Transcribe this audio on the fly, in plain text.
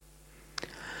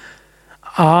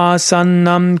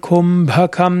Asannam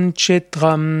kumbhakam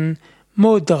chitram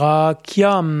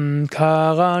mudrakyam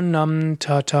karanam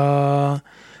tata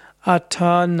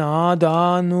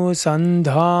athanadanu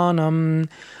sandhanam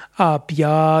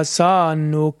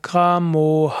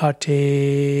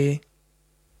abhyasanukramohate.